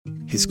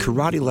his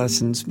karate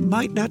lessons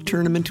might not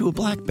turn him into a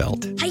black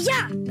belt.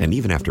 Hi-ya! And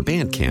even after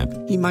band camp,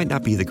 he might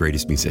not be the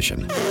greatest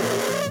musician.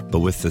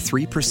 But with the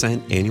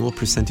 3% annual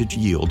percentage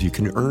yield you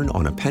can earn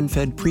on a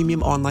PenFed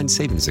premium online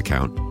savings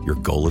account, your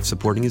goal of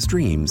supporting his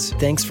dreams...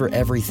 Thanks for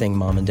everything,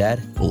 Mom and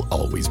Dad. ...will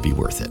always be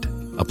worth it.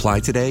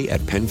 Apply today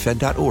at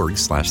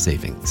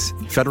PenFed.org/savings.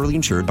 Federally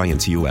insured by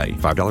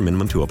NCUA. $5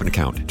 minimum to open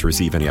account. To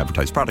receive any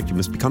advertised product, you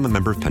must become a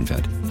member of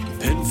PenFed.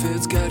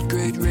 PenFed's got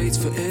great rates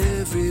for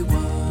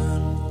everyone.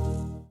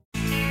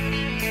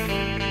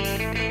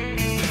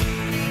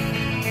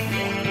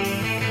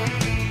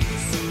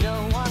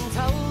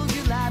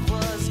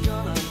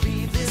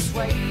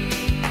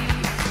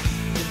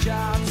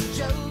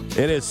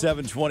 It is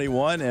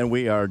 7:21, and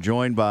we are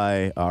joined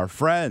by our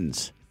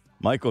friends,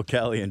 Michael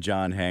Kelly and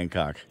John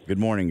Hancock. Good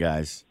morning,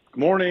 guys.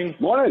 Good morning.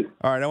 Morning.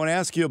 All right, I want to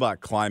ask you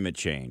about climate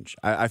change.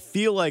 I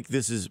feel like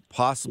this is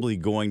possibly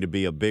going to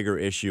be a bigger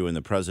issue in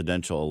the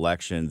presidential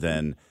election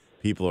than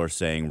people are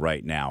saying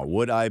right now.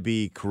 Would I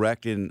be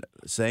correct in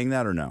saying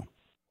that or no?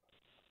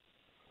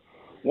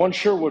 One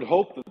sure would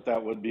hope that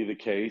that would be the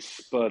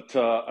case, but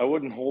I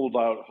wouldn't hold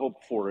out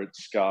hope for it,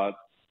 Scott.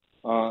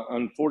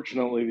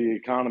 Unfortunately, the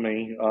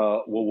economy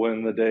will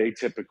win the day.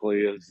 Typically,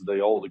 is the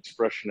old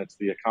expression, it's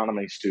the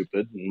economy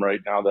stupid. And right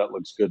now that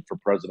looks good for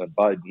President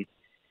Biden.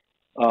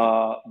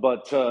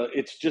 But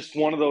it's just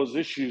one of those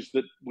issues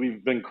that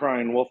we've been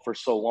crying wolf for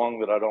so long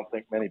that I don't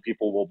think many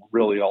people will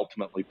really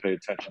ultimately pay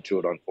attention to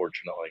it,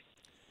 unfortunately.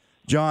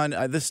 John,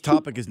 this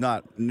topic is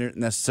not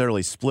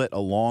necessarily split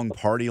along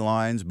party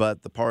lines,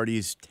 but the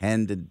parties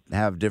tend to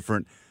have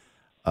different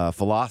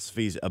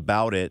philosophies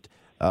about it.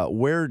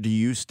 Where do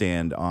you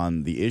stand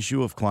on the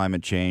issue of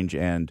climate change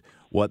and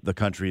what the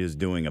country is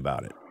doing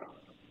about it?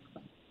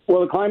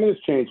 Well, the climate is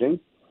changing,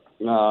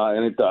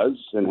 and it does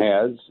and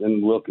has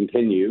and will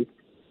continue.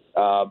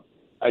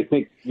 I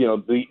think,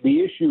 the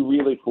issue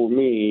really for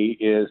me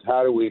is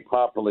how do we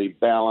properly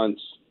balance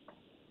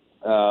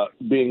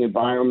being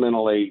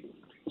environmentally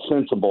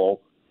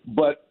sensible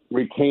but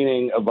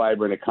retaining a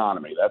vibrant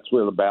economy. That's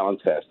where the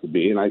balance has to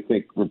be. And I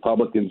think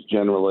Republicans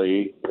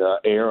generally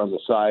err on the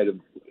side of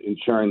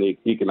ensuring the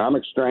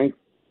economic strength,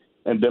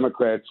 and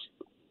Democrats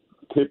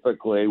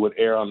typically would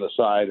err on the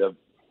side of,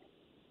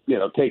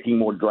 taking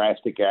more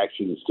drastic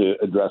actions to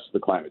address the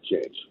climate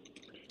change.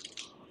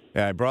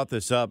 Yeah, I brought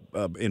this up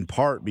in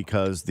part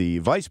because the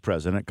Vice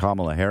President,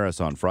 Kamala Harris,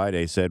 on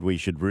Friday said we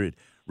should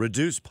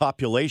reduce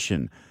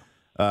population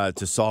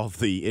to solve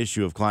the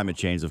issue of climate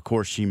change. Of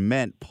course, she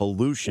meant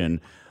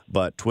pollution,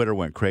 but Twitter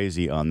went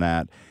crazy on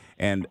that.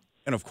 And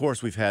of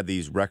course, we've had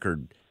these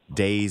record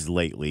days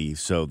lately,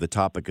 so the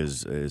topic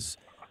is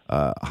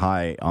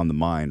high on the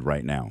mind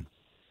right now.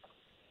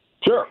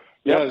 Sure.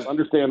 Yeah, Yes,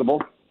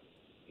 understandable.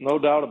 No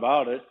doubt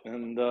about it.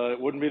 And it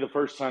wouldn't be the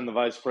first time the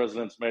vice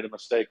president's made a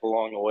mistake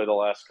along the way the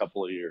last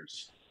couple of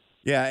years.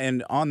 Yeah,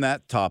 and on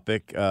that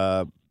topic,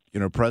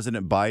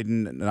 President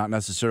Biden not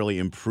necessarily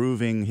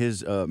improving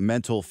his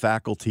mental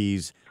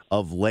faculties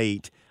of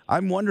late.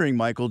 I'm wondering,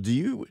 Michael, do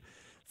you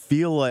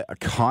feel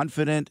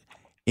confident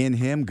in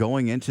him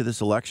going into this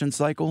election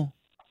cycle?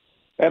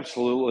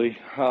 Absolutely.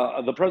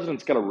 The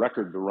president's got a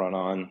record to run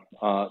on,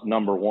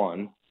 number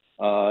one.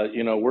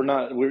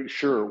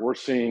 We're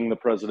seeing the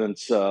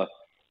president's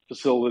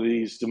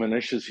facilities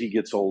diminish as he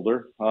gets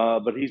older,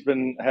 but he's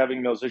been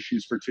having those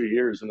issues for 2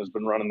 years and has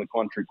been running the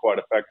country quite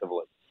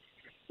effectively.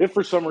 If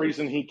for some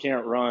reason he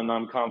can't run,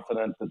 I'm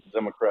confident that the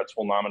Democrats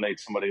will nominate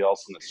somebody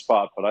else in the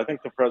spot. But I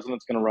think the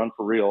president's going to run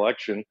for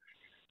re-election.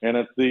 And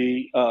if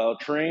the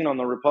train on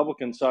the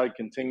Republican side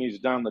continues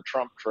down the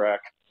Trump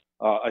track,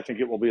 I think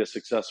it will be a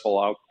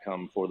successful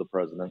outcome for the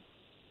president.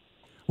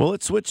 Well,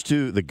 let's switch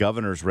to the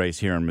governor's race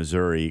here in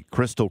Missouri.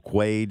 Crystal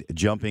Quaid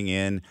jumping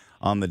in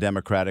on the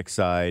Democratic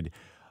side.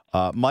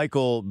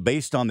 Michael,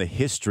 based on the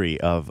history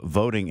of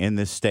voting in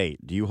this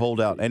state, do you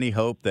hold out any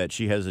hope that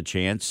she has a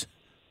chance?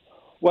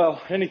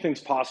 Well,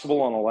 anything's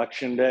possible on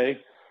Election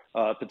Day,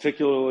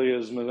 particularly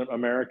as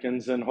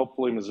Americans and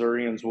hopefully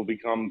Missourians will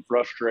become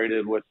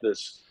frustrated with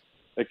this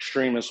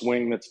extremist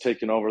wing that's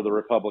taken over the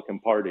Republican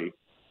Party.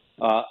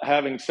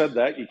 Having said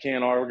that, you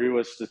can't argue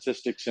with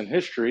statistics and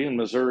history, and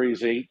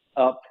Missouri's an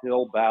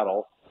uphill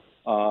battle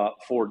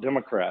for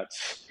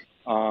Democrats.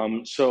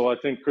 So I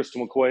think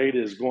Crystal Quaid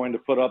is going to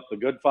put up the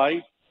good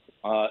fight.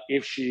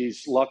 If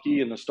she's lucky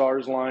and the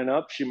stars line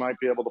up, she might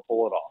be able to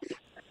pull it off.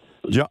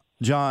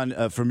 John,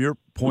 from your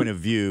point of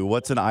view,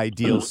 what's an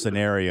ideal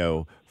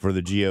scenario for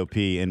the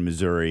GOP in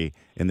Missouri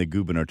in the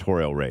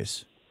gubernatorial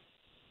race?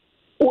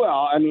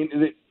 Well, I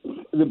mean,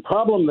 the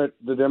problem that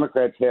the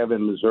Democrats have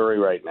in Missouri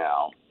right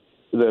now,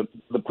 the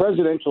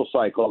presidential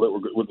cycle that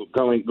we're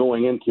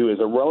going into is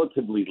a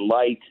relatively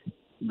light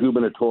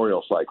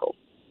gubernatorial cycle.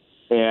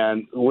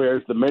 And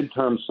whereas the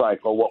midterm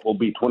cycle, what will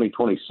be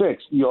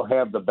 2026, you'll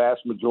have the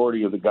vast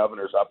majority of the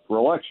governors up for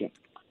election.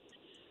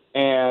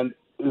 And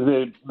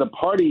the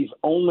parties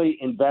only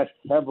invest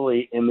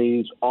heavily in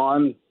these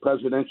on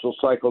presidential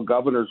cycle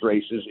governors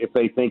races if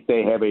they think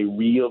they have a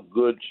real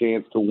good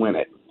chance to win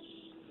it.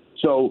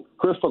 So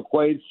Crystal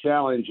Quaid's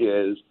challenge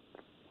is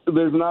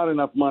there's not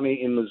enough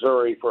money in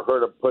Missouri for her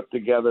to put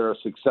together a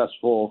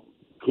successful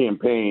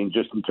campaign,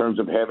 just in terms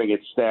of having it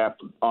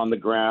staffed on the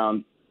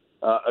ground,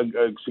 a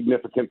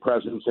significant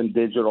presence in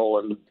digital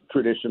and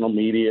traditional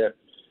media.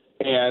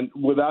 And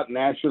without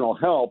national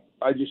help,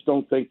 I just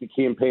don't think the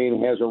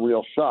campaign has a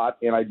real shot.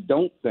 And I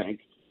don't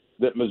think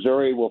that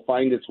Missouri will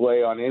find its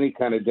way on any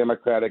kind of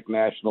Democratic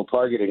national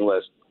targeting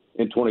list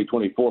in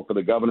 2024 for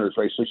the governor's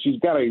race. So she's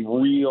got a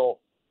real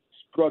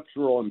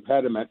structural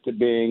impediment to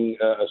being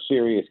a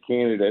serious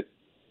candidate.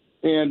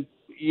 And,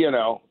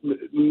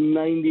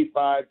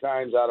 95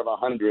 times out of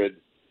 100,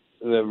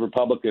 the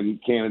Republican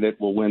candidate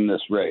will win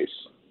this race.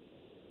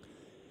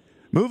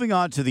 Moving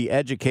on to the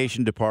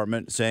Education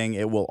Department, saying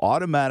it will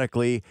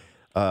automatically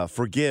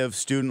forgive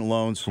student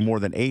loans for more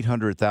than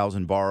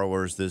 800,000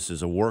 borrowers. This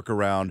is a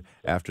workaround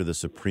after the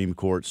Supreme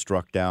Court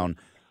struck down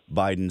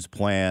Biden's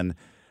plan.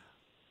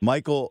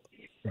 Michael,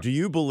 do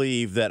you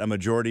believe that a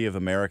majority of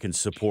Americans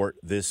support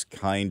this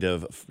kind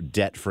of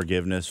debt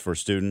forgiveness for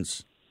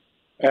students?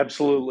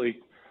 Absolutely.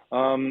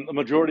 A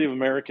majority of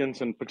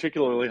Americans, and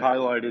particularly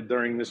highlighted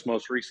during this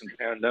most recent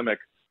pandemic,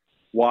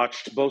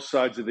 watched both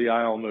sides of the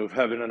aisle move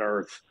heaven and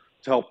earth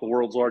to help the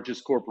world's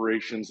largest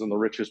corporations and the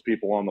richest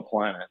people on the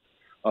planet,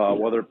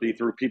 whether it be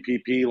through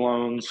PPP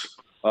loans,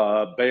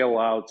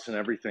 bailouts, and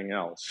everything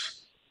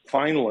else.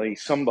 Finally,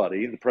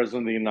 somebody, the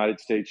President of the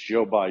United States,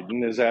 Joe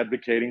Biden, is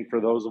advocating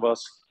for those of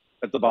us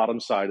at the bottom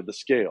side of the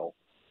scale.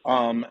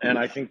 And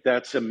I think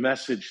that's a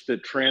message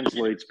that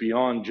translates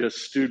beyond just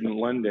student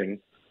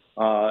lending.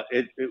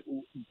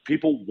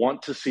 People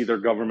want to see their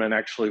government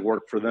actually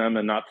work for them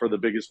and not for the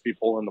biggest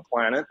people on the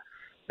planet.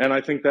 And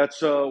I think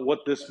that's what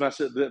this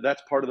message,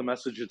 that's part of the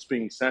message that's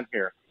being sent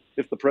here.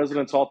 If the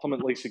president's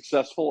ultimately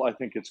successful, I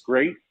think it's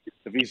great.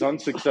 If he's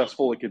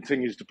unsuccessful, it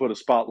continues to put a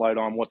spotlight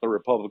on what the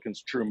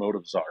Republicans' true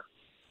motives are.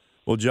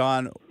 Well,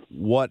 John,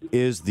 what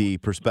is the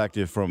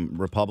perspective from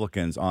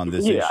Republicans on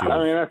this issue? Yeah,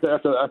 I mean,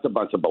 that's a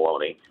bunch of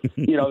baloney.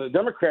 The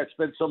Democrats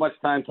spend so much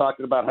time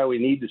talking about how we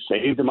need to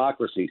save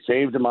democracy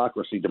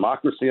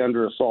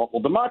under assault.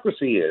 Well,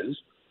 democracy is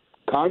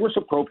Congress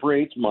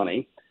appropriates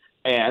money,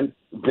 and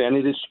then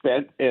it is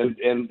spent and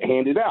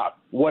handed out.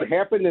 What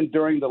happened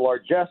during the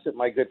largesse that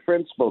my good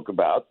friend spoke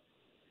about,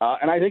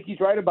 and I think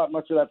he's right about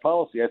much of that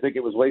policy. I think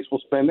it was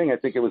wasteful spending. I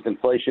think it was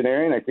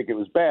inflationary, and I think it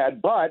was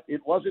bad, but it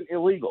wasn't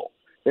illegal.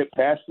 It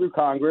passed through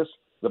Congress.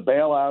 The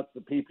bailouts,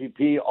 the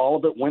PPP, all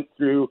of it went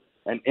through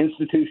an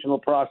institutional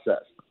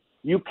process.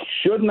 You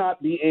should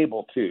not be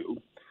able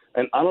to,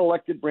 an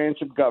unelected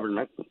branch of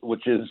government,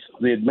 which is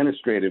the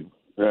administrative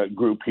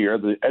group here,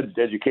 the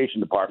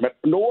Education Department,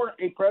 nor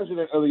a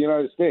president of the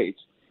United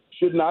States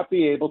should not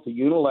be able to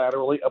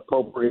unilaterally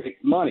appropriate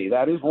money.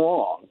 That is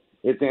wrong.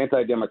 It's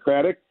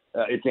anti-democratic.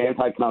 It's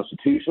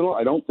anti-constitutional.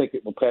 I don't think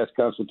it will pass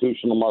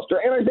constitutional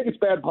muster, and I think it's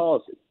bad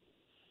policy.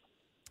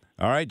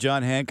 All right,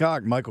 John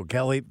Hancock, Michael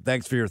Kelly,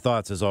 thanks for your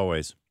thoughts as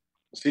always.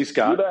 See,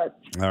 Scott.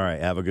 All right,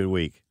 have a good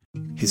week.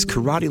 His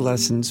karate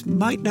lessons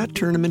might not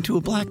turn him into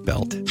a black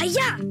belt.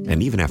 Hi-ya!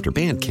 And even after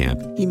band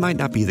camp, he might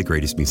not be the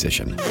greatest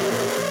musician.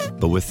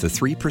 But with the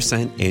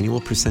 3%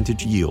 annual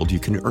percentage yield you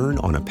can earn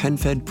on a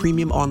PenFed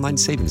premium online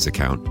savings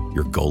account,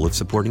 your goal of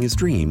supporting his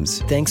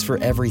dreams... Thanks for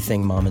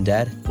everything, Mom and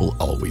Dad. ...will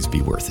always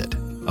be worth it.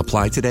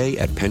 Apply today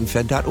at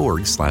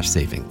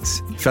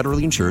PenFed.org/savings.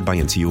 Federally insured by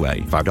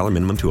NCUA. $5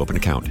 minimum to open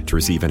account. To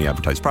receive any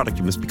advertised product,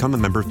 you must become a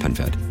member of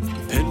PenFed.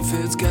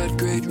 PenFed's got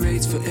great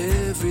rates for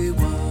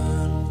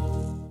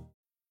everyone.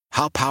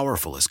 How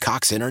powerful is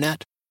Cox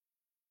Internet?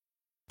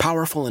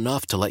 Powerful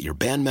enough to let your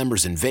band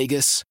members in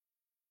Vegas,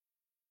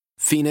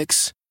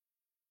 Phoenix,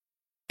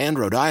 and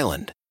Rhode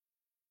Island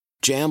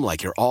jam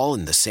like you're all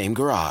in the same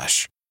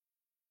garage.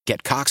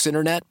 Get Cox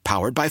Internet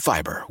powered by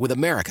fiber with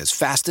America's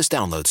fastest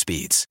download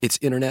speeds. It's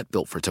internet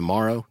built for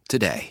tomorrow,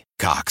 today.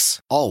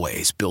 Cox,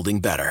 always building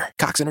better.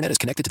 Cox Internet is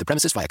connected to the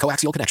premises via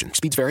coaxial connection.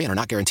 Speeds vary and are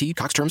not guaranteed.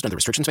 Cox terms and other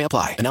restrictions may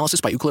apply.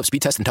 Analysis by Ookla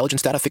Speed Test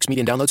Intelligence Data. Fixed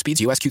median download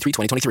speeds. US Q3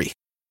 2023.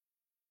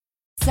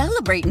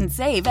 Celebrate and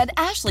save at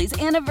Ashley's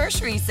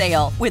Anniversary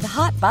Sale. With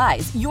Hot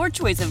Buys, your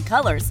choice of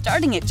colors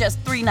starting at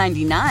just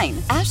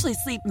 $3.99. Ashley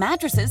Sleep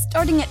mattresses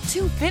starting at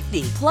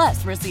 $2.50.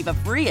 Plus, receive a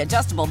free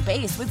adjustable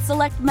base with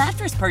select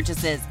mattress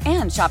purchases.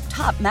 And shop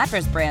top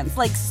mattress brands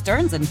like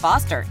Stearns &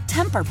 Foster,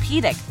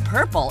 Tempur-Pedic,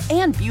 Purple,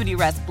 and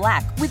Beautyrest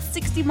Black with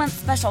 60-month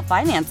special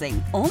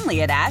financing.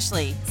 Only at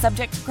Ashley.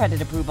 Subject to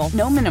credit approval.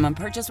 No minimum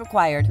purchase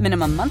required.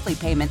 Minimum monthly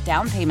payment,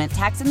 down payment,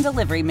 tax, and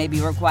delivery may be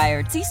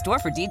required. See store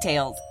for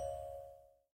details.